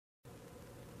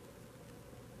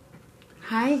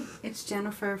Hi, it's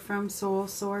Jennifer from Soul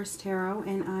Source Tarot,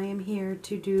 and I am here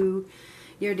to do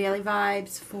your daily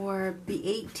vibes for the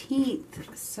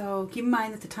 18th. So keep in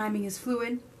mind that the timing is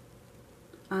fluid.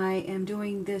 I am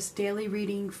doing this daily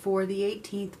reading for the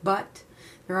 18th, but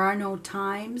there are no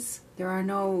times. There are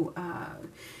no,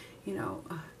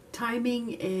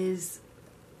 timing is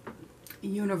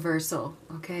universal,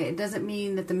 okay? It doesn't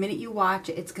mean that the minute you watch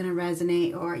it, it's going to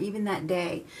resonate, or even that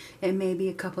day. It may be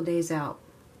a couple days out.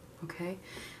 Okay,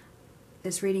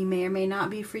 this reading may or may not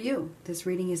be for you. This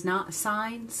reading is not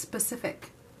sign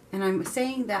specific. And I'm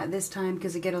saying that this time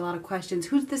because I get a lot of questions.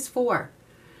 Who's this for?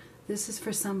 This is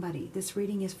for somebody. This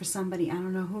reading is for somebody. I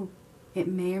don't know who. It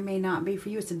may or may not be for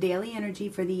you. It's a daily energy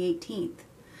for the 18th.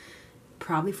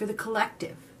 Probably for the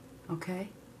collective. Okay?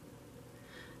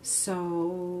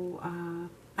 So,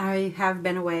 I have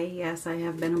been away. Yes, I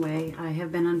have been away. I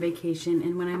have been on vacation.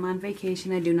 And when I'm on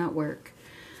vacation, I do not work.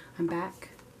 I'm back.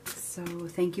 So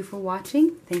thank you for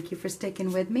watching. Thank you for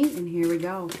sticking with me. And here we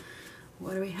go.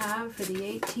 What do we have for the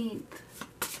 18th?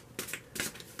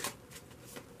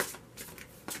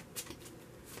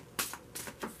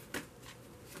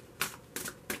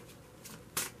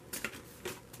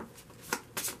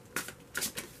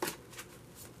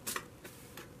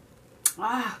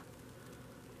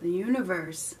 The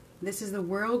universe. This is the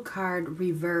world card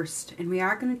reversed. And we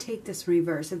are going to take this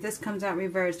reverse. If this comes out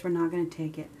reversed, we're not going to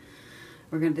take it.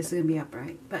 This is going to be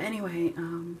upright. But anyway,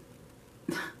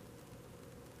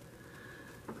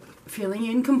 feeling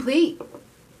incomplete.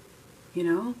 You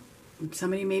know,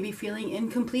 somebody may be feeling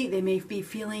incomplete. They may be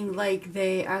feeling like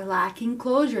they are lacking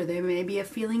closure. There may be a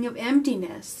feeling of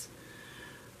emptiness.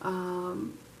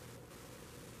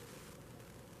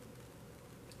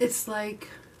 It's like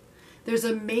there's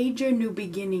a major new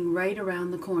beginning right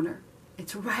around the corner.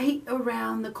 It's right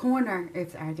around the corner.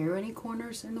 Are there any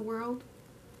corners in the world?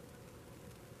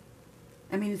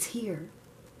 I mean, it's here.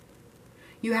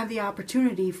 You have the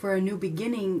opportunity for a new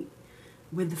beginning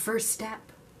with the first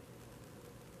step.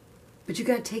 But you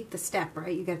got to take the step,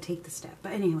 right? You got to take the step.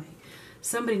 But anyway,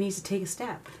 somebody needs to take a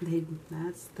step.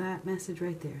 That's that message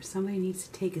right there. Somebody needs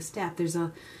to take a step. There's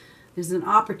an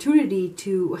opportunity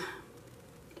to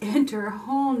enter a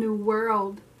whole new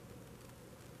world.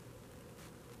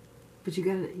 But you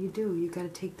got to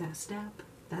take that step.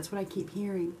 That's what I keep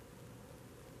hearing.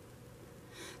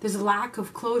 There's a lack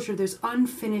of closure. There's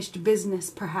unfinished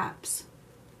business, perhaps.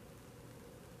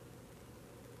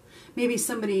 Maybe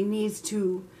somebody needs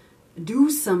to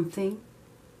do something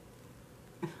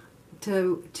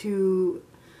to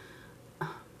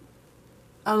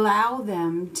allow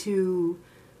them to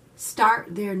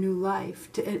start their new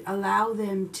life, to allow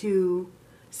them to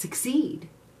succeed.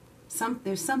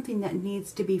 There's something that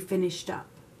needs to be finished up.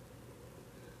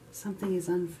 Something is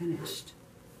unfinished.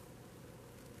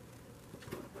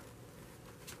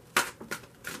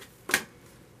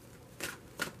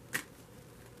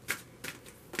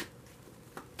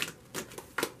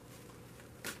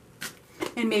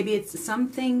 And maybe it's some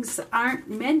things aren't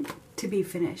meant to be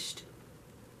finished.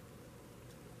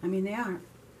 I mean, they aren't.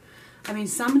 I mean,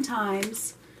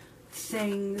 sometimes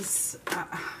things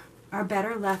are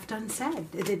better left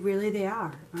unsaid. They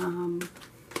are.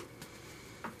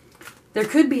 There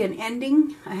could be an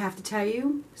ending, I have to tell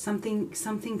you. Something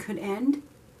could end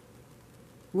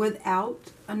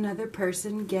without another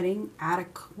person getting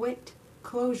adequate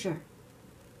closure.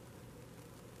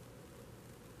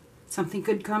 Something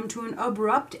could come to an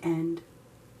abrupt end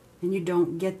and you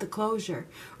don't get the closure.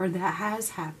 Or that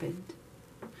has happened.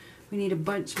 We need a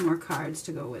bunch more cards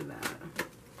to go with that.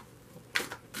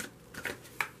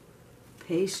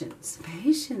 Patience,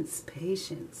 patience,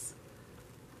 patience.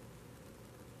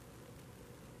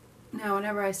 Now,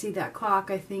 whenever I see that clock,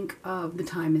 I think of the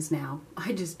time is now.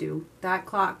 I just do. That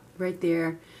clock right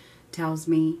there tells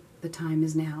me the time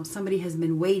is now. Somebody has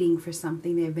been waiting for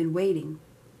something. They've been waiting.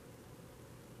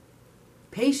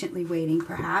 Patiently waiting,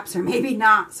 perhaps, or maybe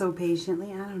not so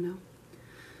patiently. I don't know.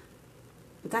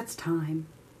 But that's time.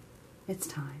 It's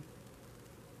time.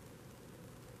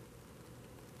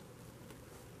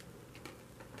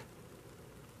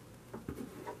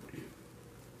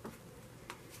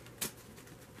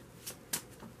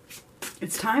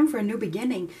 It's time for a new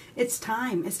beginning. It's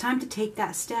time. It's time to take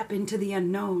that step into the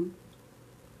unknown.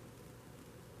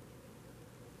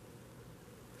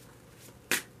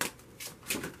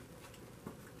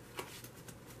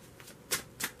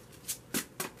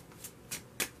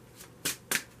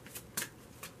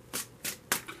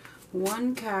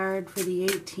 One card for the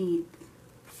 18th.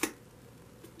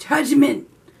 Judgment.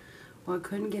 Well, it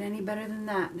couldn't get any better than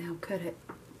that now, could it?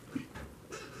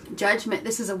 Judgment.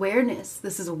 This is awareness.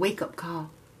 This is a wake-up call.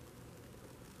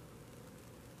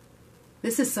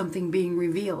 This is something being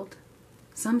revealed.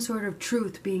 Some sort of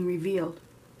truth being revealed.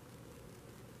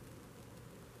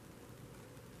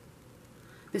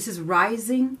 This is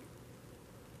rising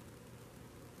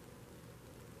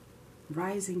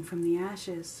from the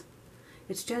ashes.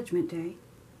 It's Judgment Day.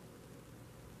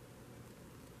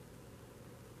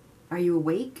 Are you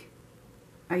awake?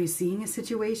 Are you seeing a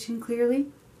situation clearly?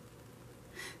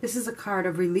 This is a card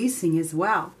of releasing as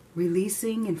well.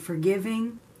 Releasing and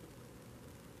forgiving.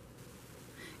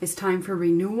 It's time for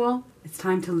renewal. It's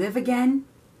time to live again.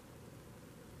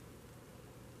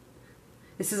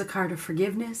 This is a card of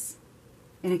forgiveness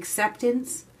and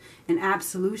acceptance and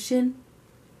absolution.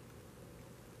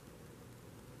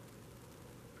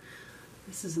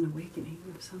 This is an awakening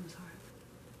of some sort.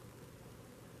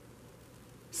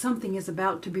 Something is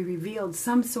about to be revealed.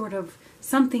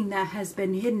 Something that has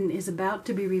been hidden is about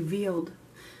to be revealed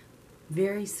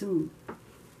very soon.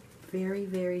 Very,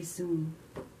 very soon.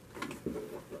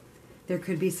 There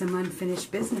could be some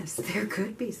unfinished business. There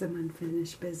could be some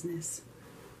unfinished business.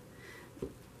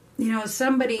 You know,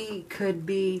 somebody could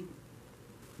be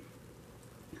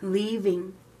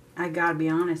leaving. I gotta be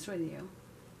honest with you.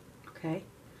 Okay?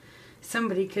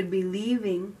 Somebody could be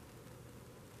leaving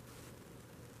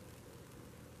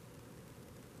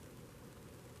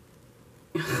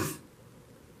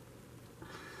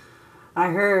I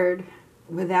heard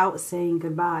without saying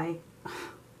goodbye. I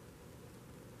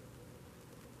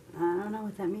don't know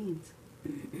what that means.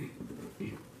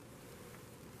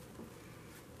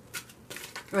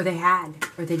 Or they had,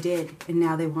 or they did, and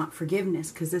now they want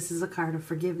forgiveness, because this is a card of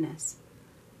forgiveness.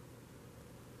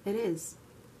 It is.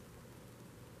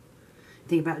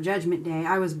 Think about Judgment Day.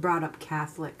 I was brought up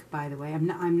Catholic, by the way.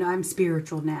 I'm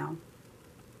spiritual now.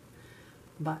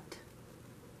 But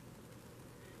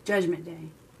Judgment Day.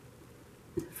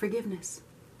 Forgiveness.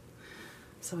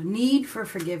 So a need for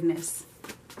forgiveness.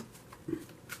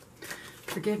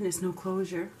 Forgiveness, no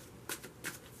closure.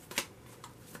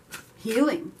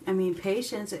 Healing. I mean,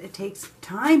 patience. It takes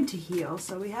time to heal.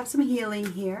 So we have some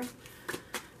healing here.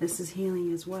 This is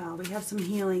healing as well. We have some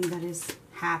healing that is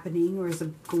happening or is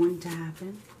going to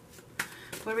happen.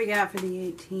 What do we got for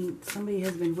the 18th? Somebody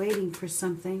has been waiting for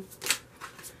something.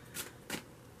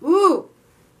 Ooh!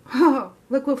 Oh,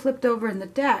 look what flipped over in the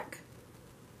deck.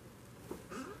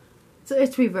 So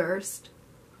it's reversed.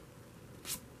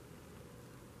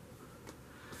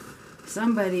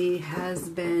 Somebody has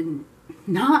been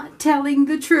not telling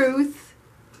the truth.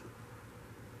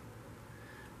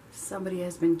 Somebody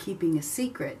has been keeping a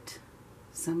secret.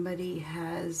 Somebody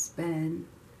has been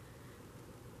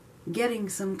getting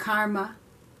some karma.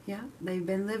 Yeah, they've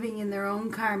been living in their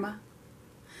own karma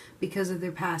because of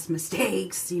their past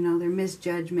mistakes, you know, their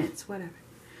misjudgments, whatever.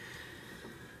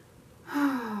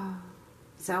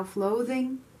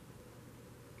 Self-loathing,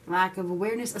 lack of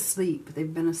awareness, asleep.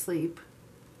 They've been asleep.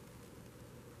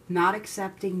 Not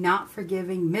accepting, not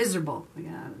forgiving, miserable.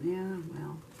 Yeah,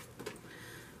 well.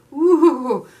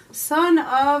 Ooh, son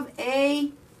of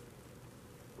a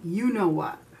you know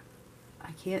what.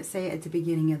 I can't say it at the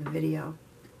beginning of the video.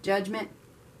 Judgment,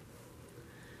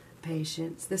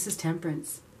 patience. This is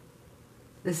temperance.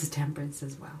 This is temperance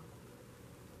as well.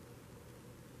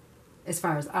 As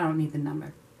far as, I don't need the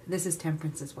number. This is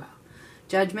temperance as well.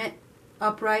 Judgment,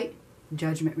 upright.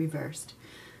 Judgment, reversed.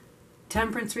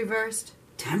 Temperance, reversed.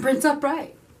 Temperance,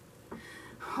 upright.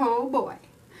 Oh boy.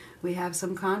 We have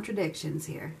some contradictions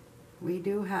here. We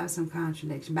do have some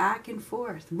contradictions. Back and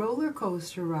forth. Roller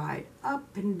coaster ride.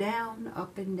 Up and down,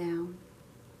 up and down.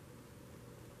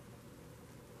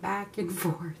 Back and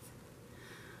forth.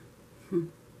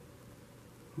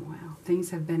 Wow. Things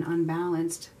have been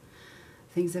unbalanced.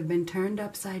 Things have been turned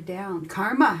upside down.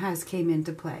 Karma has came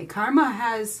into play. Karma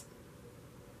has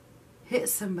hit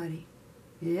somebody.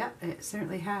 Yeah, it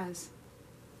certainly has.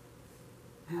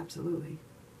 Absolutely.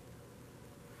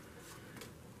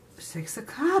 Six of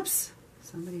Cups.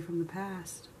 Somebody from the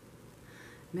past.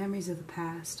 Memories of the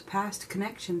past. Past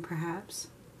connection, perhaps.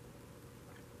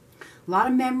 A lot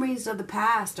of memories of the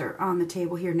past are on the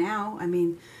table here now. I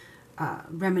mean,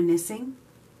 reminiscing.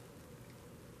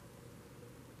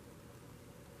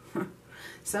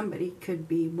 Somebody could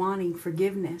be wanting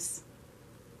forgiveness.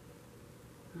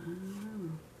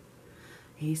 Oh.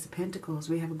 Ace of Pentacles.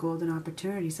 We have a golden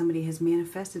opportunity. Somebody has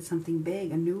manifested something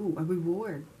big, a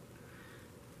reward.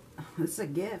 This is a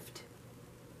gift.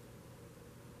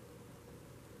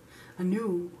 A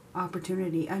new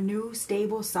opportunity. A new,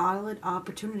 stable, solid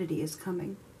opportunity is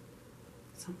coming.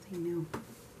 Something new.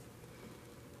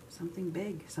 Something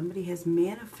big. Somebody has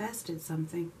manifested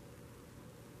something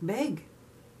big.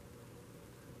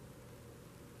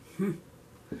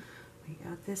 We We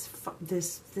got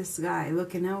this guy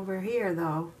looking over here,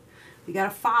 though. We got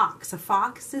a fox. A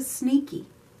fox is sneaky,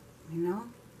 you know,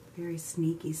 very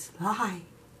sneaky, sly,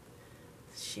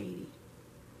 shady.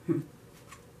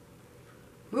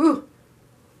 Ooh,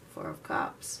 Four of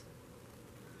Cups.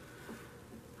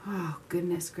 Oh,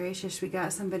 goodness gracious. We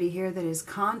got somebody here that is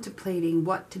contemplating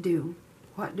what to do.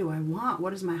 What do I want? What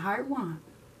does my heart want?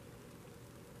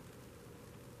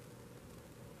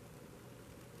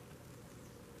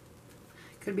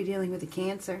 Could be dealing with a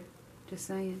Cancer. Just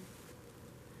saying.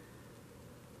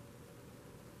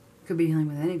 Could be dealing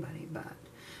with anybody, but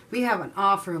we have an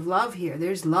offer of love here.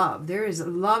 There's love. There is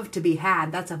love to be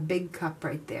had. That's a big cup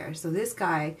right there. So this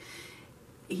guy,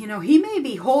 you know, he may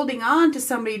be holding on to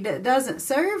somebody that doesn't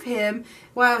serve him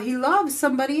while he loves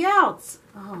somebody else.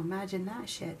 Oh, imagine that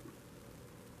shit.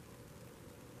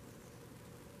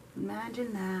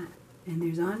 Imagine that. And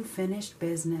there's unfinished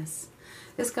business.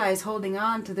 This guy is holding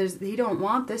on to this. He don't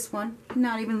want this one. He's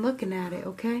not even looking at it,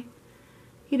 okay?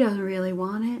 He doesn't really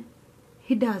want it.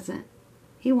 He doesn't.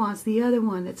 He wants the other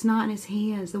one that's not in his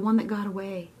hands, the one that got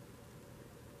away.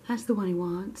 That's the one he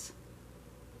wants.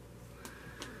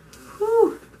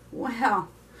 Whew. Well,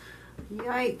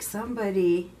 yikes,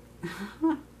 somebody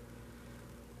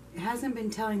hasn't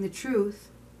been telling the truth,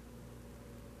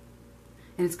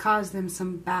 and it's caused them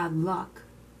some bad luck,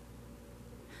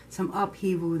 some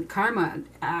upheaval. Karma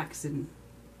acts in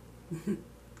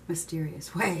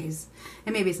mysterious ways,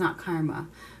 and maybe it's not karma.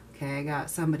 Okay, I got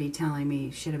somebody telling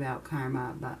me shit about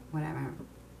karma, but whatever.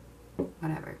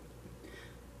 Whatever.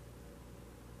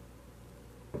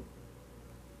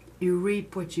 You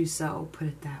reap what you sow, put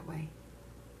it that way.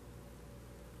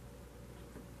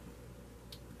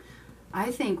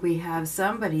 I think we have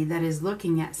somebody that is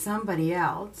looking at somebody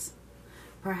else.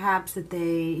 Perhaps that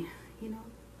they, you know,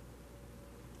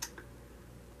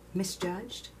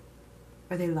 misjudged.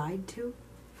 Or they lied to.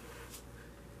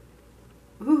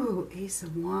 Ooh, Ace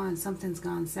of Wands. Something's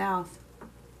gone south.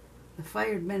 The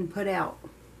fire had been put out.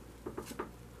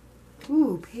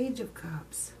 Ooh, Page of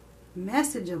Cups.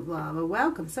 Message of love. A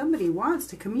welcome. Somebody wants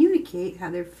to communicate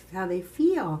how they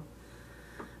feel.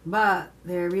 But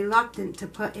they're reluctant to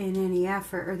put in any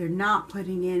effort. Or they're not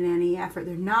putting in any effort.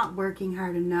 They're not working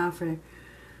hard enough. Or,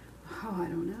 oh, I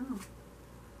don't know.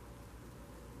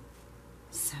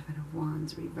 Seven of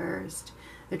Wands reversed.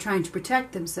 They're trying to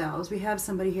protect themselves. We have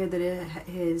somebody here that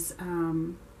is,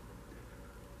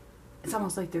 it's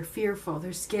almost like they're fearful.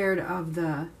 They're scared of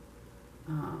the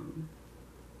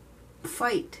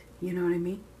fight. You know what I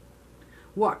mean?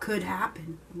 What could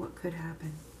happen? What could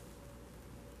happen?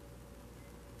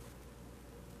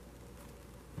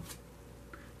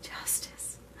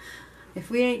 Justice. If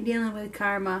we ain't dealing with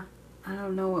karma, I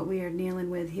don't know what we are dealing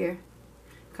with here.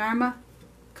 Karma,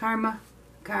 karma,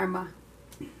 karma.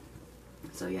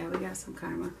 So yeah, we got some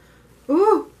karma.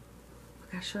 Ooh!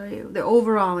 I gotta show you. The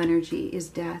overall energy is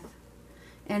death.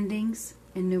 Endings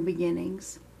and new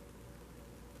beginnings.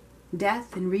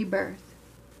 Death and rebirth.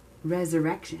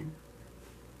 Resurrection.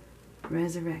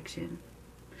 Resurrection.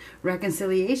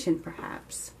 Reconciliation,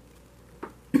 perhaps.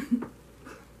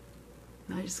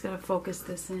 I just gotta focus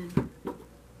this in.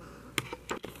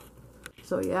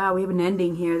 So yeah, we have an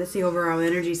ending here. That's the overall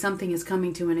energy. Something is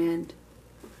coming to an end.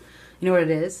 You know what it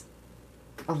is?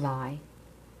 A lie.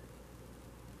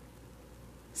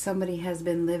 Somebody has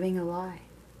been living a lie.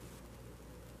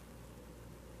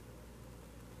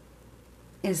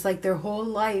 It's like their whole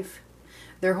life,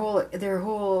 their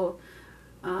whole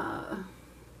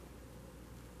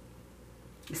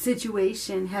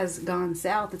situation has gone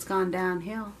south. It's gone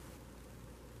downhill.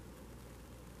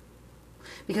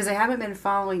 Because they haven't been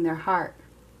following their heart.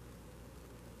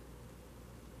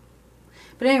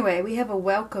 But anyway, we have a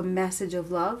welcome message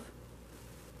of love.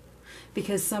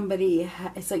 Because somebody,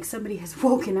 it's like somebody has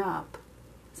woken up.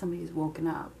 Somebody has woken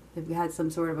up. They've had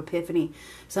some sort of epiphany,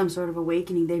 some sort of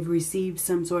awakening. They've received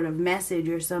some sort of message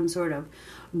or some sort of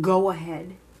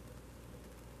go-ahead.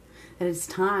 That it's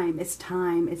time, it's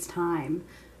time, it's time.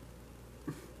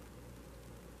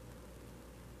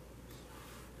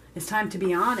 It's time to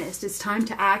be honest. It's time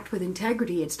to act with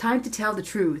integrity. It's time to tell the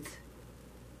truth.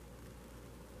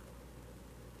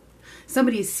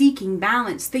 Somebody is seeking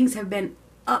balance. Things have been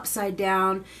upside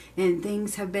down and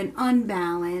things have been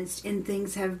unbalanced and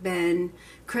things have been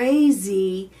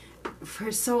crazy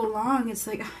for so long. It's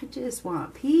like, I just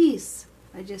want peace.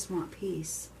 I just want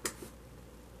peace.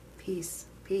 Peace,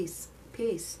 peace,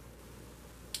 peace.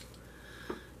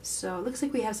 So it looks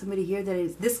like we have somebody here that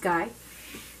is, this guy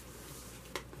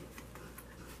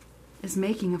is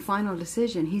making a final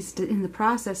decision. He's in the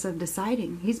process of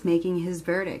deciding. He's making his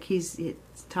verdict. It's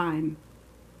time.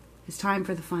 It's time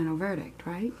for the final verdict,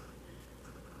 right?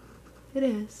 It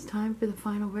is time for the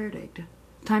final verdict.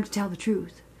 Time to tell the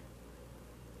truth.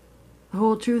 The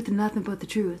whole truth and nothing but the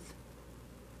truth.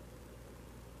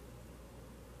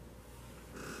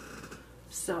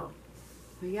 So,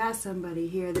 we got somebody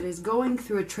here that is going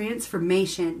through a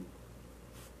transformation.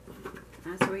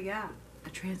 That's what we got. A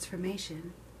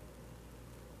transformation.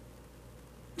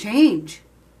 Change.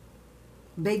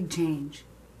 Big change.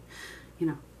 You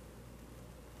know.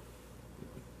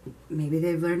 Maybe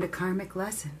they've learned a karmic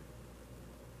lesson.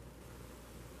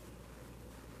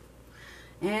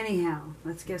 Anyhow,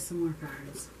 let's get some more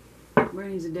cards. We're going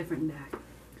to use a different deck.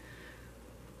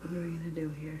 What are we going to do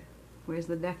here? Where's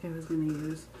the deck I was going to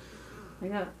use?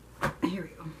 Here we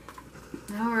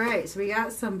go. Alright, so we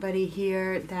got somebody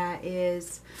here that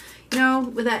is, you know,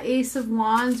 with that Ace of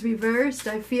Wands reversed,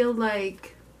 I feel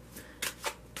like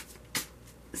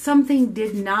something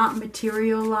did not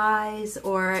materialize,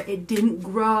 or it didn't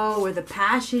grow, or the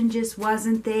passion just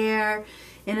wasn't there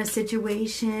in a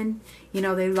situation. You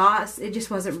know, they lost. It just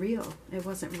wasn't real. It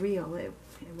wasn't real. It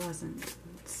wasn't.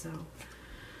 So,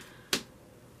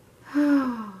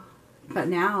 but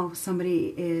now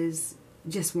somebody is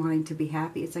just wanting to be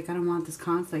happy. It's like, I don't want this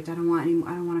conflict. I don't want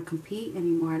to compete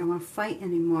anymore. I don't want to fight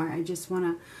anymore. I just want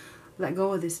to let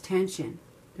go of this tension.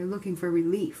 They're looking for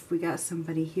relief. We got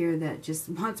somebody here that just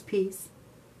wants peace.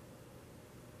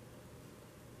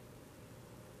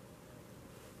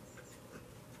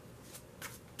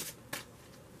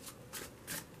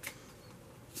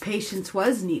 Patience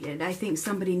was needed. I think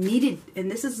somebody needed, and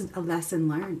this is a lesson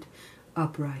learned,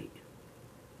 upright.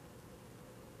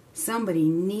 Somebody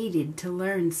needed to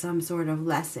learn some sort of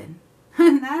lesson.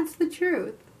 And that's the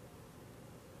truth.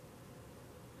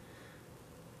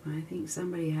 I think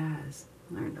somebody has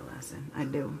learned a lesson. I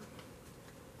do.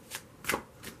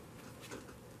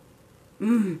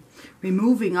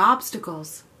 Removing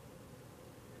obstacles.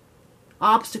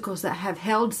 Obstacles that have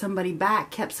held somebody back,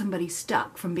 kept somebody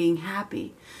stuck from being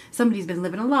happy. Somebody's been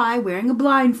living a lie, wearing a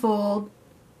blindfold,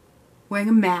 wearing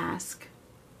a mask.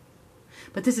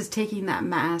 But this is taking that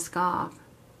mask off.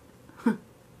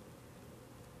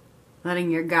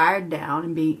 Letting your guard down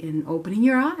and opening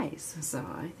your eyes. So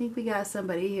I think we got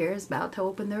somebody here is about to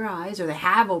open their eyes, or they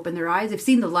have opened their eyes. They've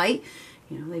seen the light.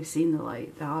 You know, they've seen the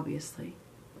light, obviously.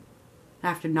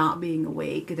 After not being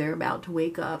awake, they're about to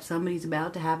wake up. Somebody's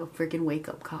about to have a freaking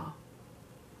wake-up call.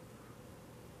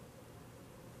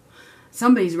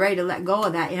 Somebody's ready to let go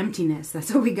of that emptiness.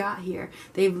 That's what we got here.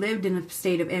 They've lived in a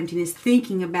state of emptiness,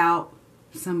 thinking about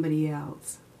somebody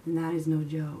else. And that is no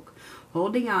joke.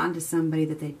 Holding on to somebody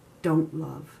that they don't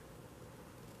love.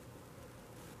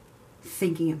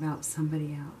 Thinking about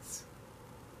somebody else.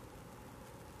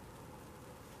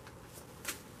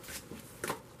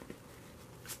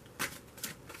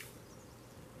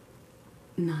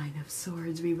 Nine of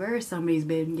Swords reverse. Somebody's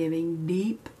been giving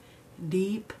deep,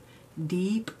 deep,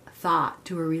 deep thought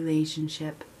to a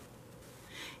relationship.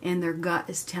 And their gut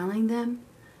is telling them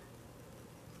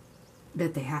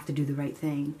that they have to do the right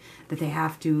thing. That they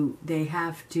have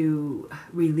to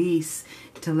release,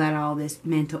 to let all this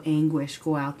mental anguish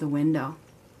go out the window.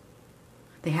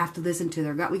 They have to listen to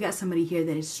their gut. We got somebody here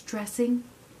that is stressing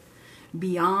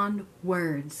beyond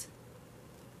words.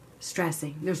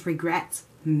 Stressing. There's regrets.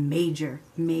 Major,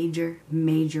 major,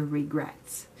 major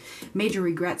regrets. Major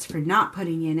regrets for not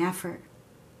putting in effort.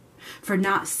 For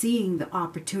not seeing the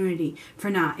opportunity. For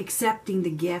not accepting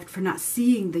the gift. For not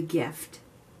seeing the gift.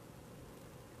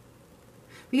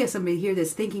 We got somebody here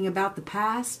that's thinking about the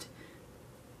past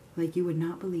like you would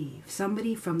not believe.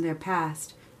 Somebody from their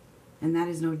past. And that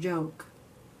is no joke.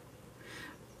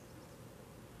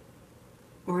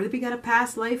 Or we got a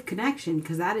past life connection,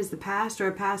 because that is the past or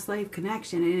a past life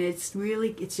connection. And it's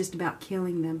just about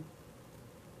killing them.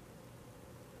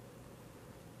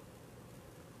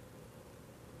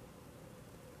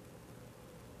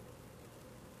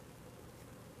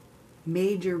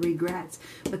 Major regrets.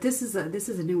 But this is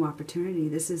a new opportunity.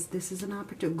 This is an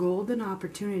opportunity, golden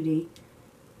opportunity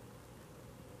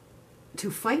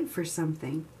to fight for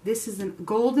something. This is a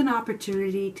golden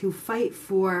opportunity to fight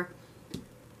for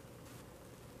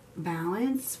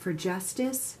balance, for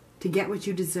justice, to get what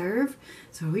you deserve.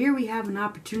 So here we have an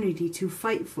opportunity to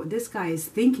fight for. This guy is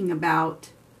thinking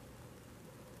about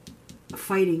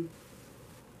fighting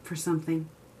for something.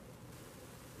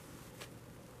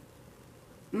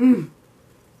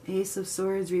 Ace of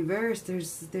Swords reversed.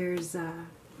 There's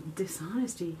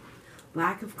dishonesty,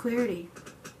 lack of clarity,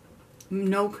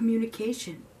 no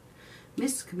communication,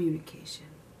 miscommunication.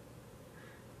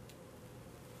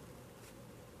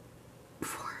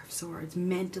 Swords,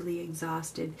 mentally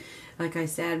exhausted. Like I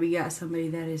said, we got somebody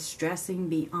that is stressing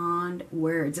beyond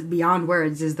words. Beyond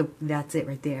words is that's it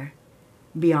right there.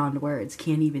 beyond words,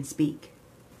 can't even speak.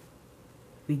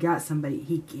 We got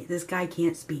somebody, this guy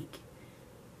can't speak.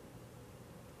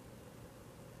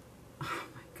 Oh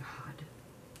my God.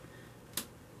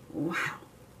 Wow.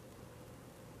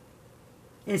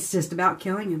 It's just about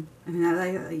killing him. I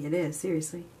mean, it is,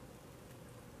 seriously.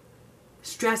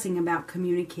 Stressing about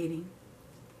communicating.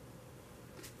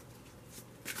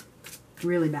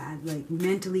 Really bad. Like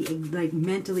mentally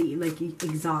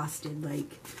exhausted.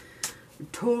 Like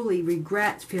totally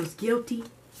regrets, feels guilty.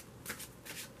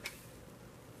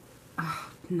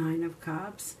 Oh, 9 of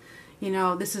Cups. You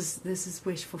know, this is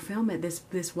wish fulfillment.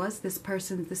 This was this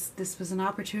person. This was an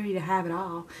opportunity to have it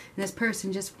all. And this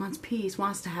person just wants peace,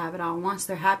 wants to have it all, wants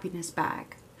their happiness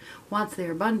back, wants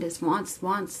their abundance,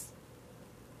 wants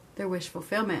their wish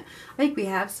fulfillment. I think we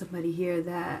have somebody here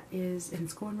that is, and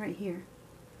it's going right here,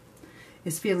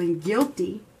 is feeling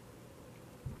guilty,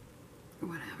 or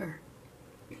whatever,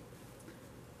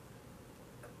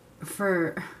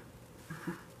 for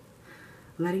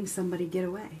letting somebody get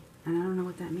away. And I don't know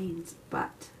what that means,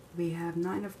 but we have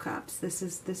 9 of Cups. This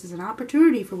is an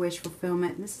opportunity for wish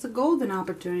fulfillment. This is a golden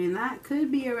opportunity, and that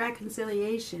could be a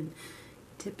reconciliation.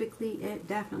 Typically, it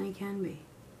definitely can be.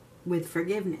 With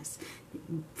forgiveness.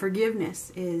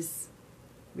 Forgiveness is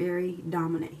very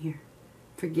dominant here.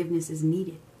 Forgiveness is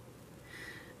needed.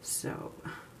 So,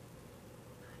 9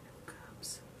 of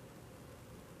Cups.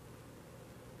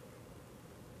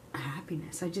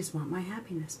 Happiness. I just want my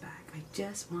happiness back. I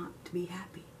just want to be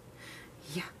happy.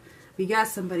 Yeah, we got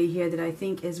somebody here that I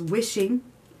think is wishing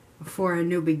for a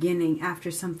new beginning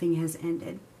after something has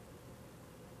ended.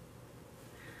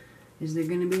 Is there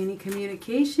going to be any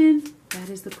communication? That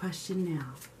is the question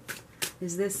now.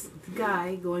 Is this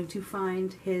guy going to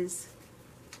find his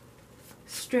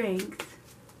strength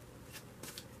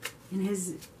and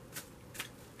his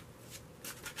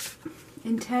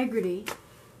integrity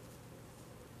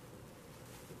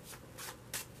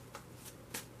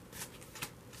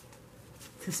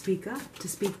to speak up, to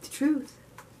speak the truth?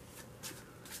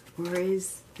 Or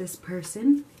is this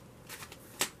person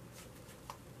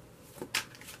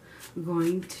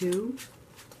going to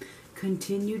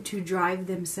continue to drive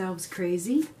themselves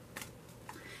crazy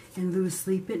and lose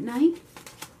sleep at night?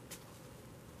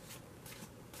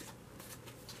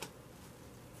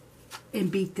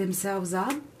 And beat themselves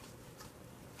up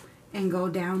and go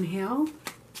downhill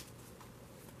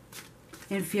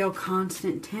and feel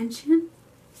constant tension?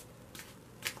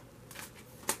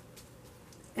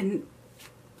 And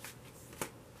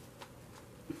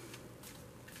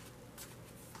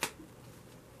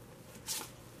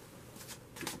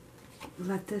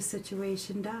let this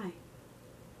situation die.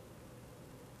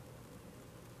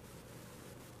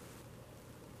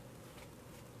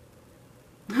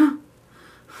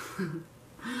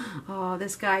 Oh,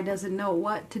 this guy doesn't know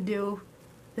what to do.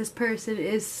 This person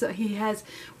is, he has,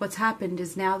 what's happened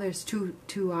is now there's two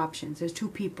options. There's two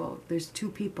people. There's two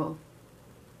people.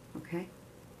 Okay?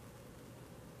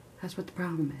 That's what the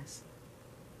problem is.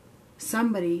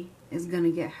 Somebody is going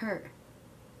to get hurt.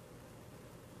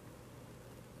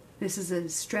 This is a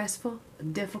stressful,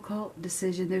 difficult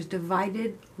decision. There's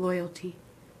divided loyalty.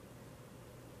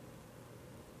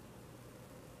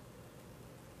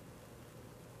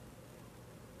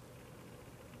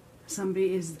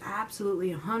 Somebody is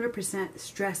absolutely 100%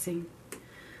 stressing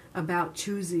about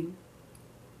choosing.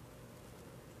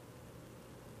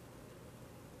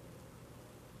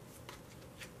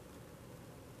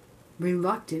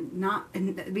 Reluctant, not,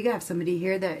 and we have somebody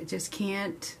here that just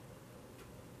can't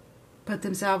put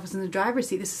themselves in the driver's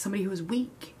seat. This is somebody who is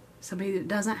weak, somebody that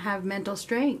doesn't have mental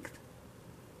strength,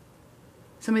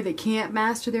 somebody that can't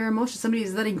master their emotions, somebody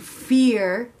who's letting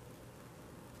fear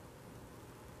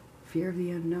of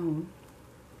the unknown.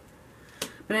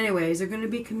 But anyways, there going to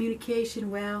be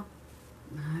communication. Well,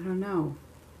 I don't know.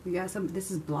 We got some. This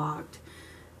is blocked.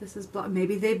 This is blocked.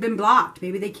 Maybe they've been blocked.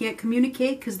 Maybe they can't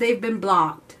communicate because they've been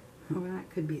blocked. Oh, that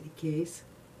could be the case.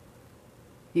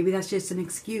 Maybe that's just an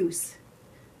excuse.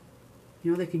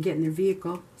 You know, they could get in their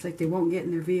vehicle. It's like they won't get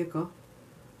in their vehicle.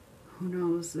 Who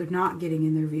knows? They're not getting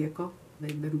in their vehicle.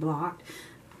 They've been blocked.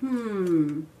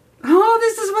 Oh,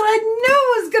 this is what I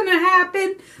knew was going to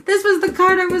happen. This was the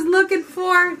card I was looking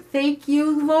for. Thank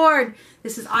you, Lord.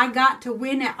 This is, I got to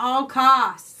win at all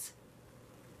costs.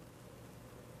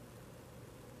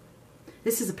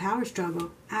 This is a power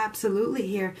struggle. Absolutely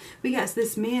here. We got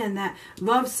this man that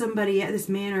loves somebody, this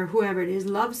man or whoever it is,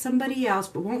 loves somebody else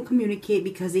but won't communicate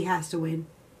because he has to win.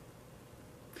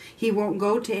 He won't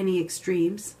go to any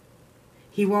extremes.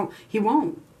 He won't.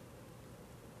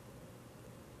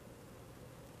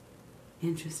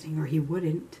 Interesting. Or he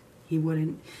wouldn't. You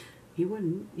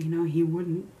know, he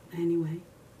wouldn't anyway.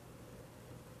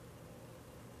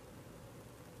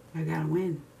 I gotta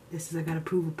win. I gotta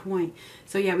prove a point.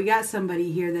 So yeah, we got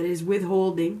somebody here that is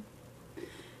withholding.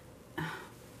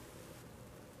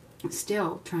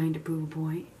 Still trying to prove a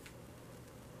point.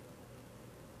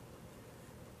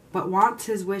 But wants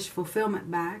his wish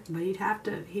fulfillment back. But he'd have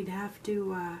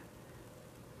to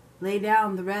lay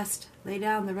down the rest. Lay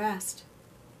down the rest.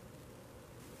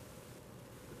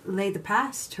 Lay the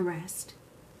past to rest.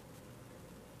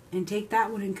 And take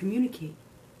that one and communicate.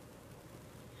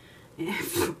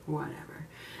 Whatever.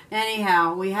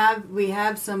 Anyhow, we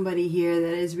have somebody here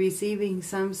that is receiving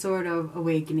some sort of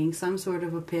awakening, some sort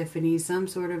of epiphany, some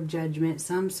sort of judgment,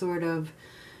 some sort of,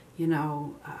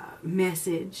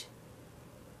 message.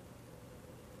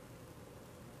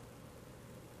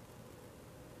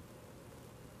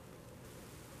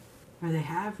 Or they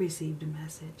have received a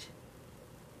message.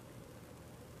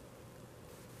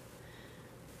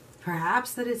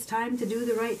 Perhaps that it's time to do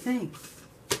the right thing.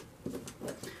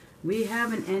 We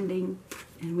have an ending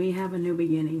and we have a new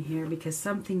beginning here because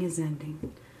something is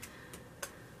ending.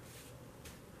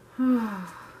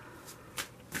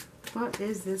 What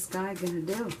is this guy going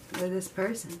to do? Or this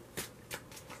person?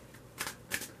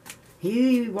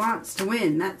 He wants to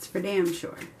win. That's for damn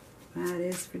sure. That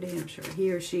is for damn sure.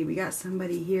 He or she. We got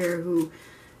somebody here who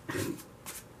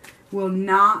will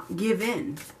not give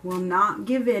in. Will not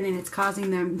give in, and it's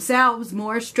causing themselves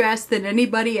more stress than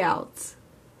anybody else.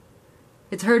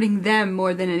 It's hurting them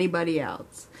more than anybody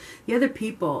else. The other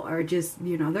people are just,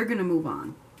 they're going to move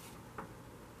on.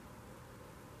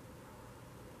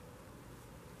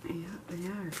 Yeah, they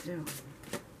are too.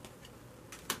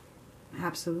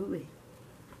 Absolutely.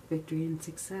 Victory and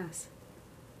success.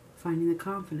 Finding the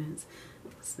confidence.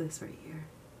 What's this right here?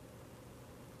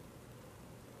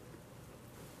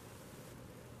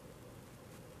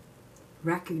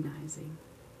 Recognizing.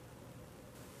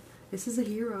 This is a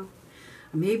hero.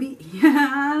 Maybe,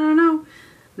 I don't know.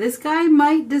 This guy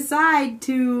might decide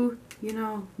to,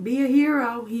 be a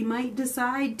hero. He might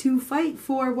decide to fight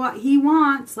for what he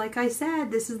wants. Like I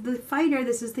said, this is the fighter.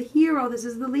 This is the hero. This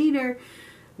is the leader.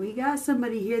 We got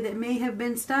somebody here that may have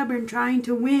been stubborn trying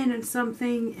to win at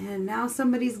something, and now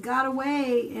somebody's got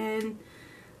away, and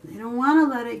they don't want to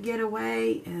let it get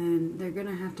away, and they're going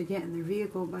to have to get in their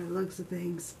vehicle by the looks of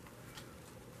things.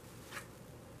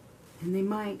 And they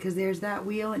might, because there's that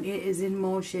wheel and it is in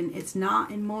motion. It's not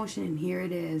in motion, and here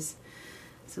it is.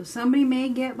 So somebody may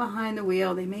get behind the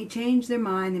wheel. They may change their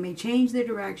mind. They may change their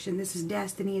direction. This is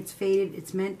destiny. It's fated.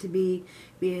 It's meant to be.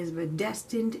 We have a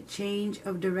destined change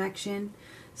of direction.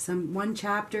 One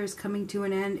chapter is coming to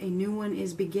an end. A new one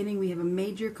is beginning. We have a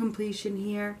major completion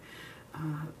here.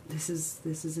 This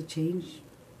is a change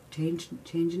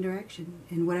in direction.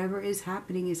 And whatever is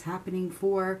happening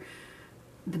for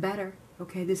the better.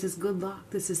 Okay, this is good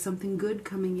luck. This is something good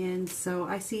coming in. So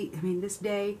this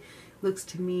day looks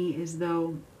to me as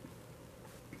though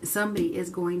somebody is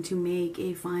going to make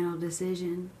a final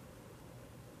decision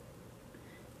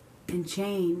and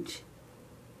change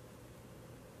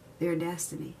their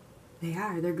destiny. They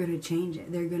are. They're going to change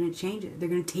it. They're going to change it. They're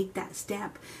going to take that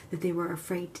step that they were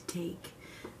afraid to take.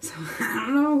 So I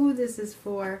don't know who this is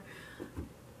for.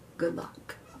 Good luck.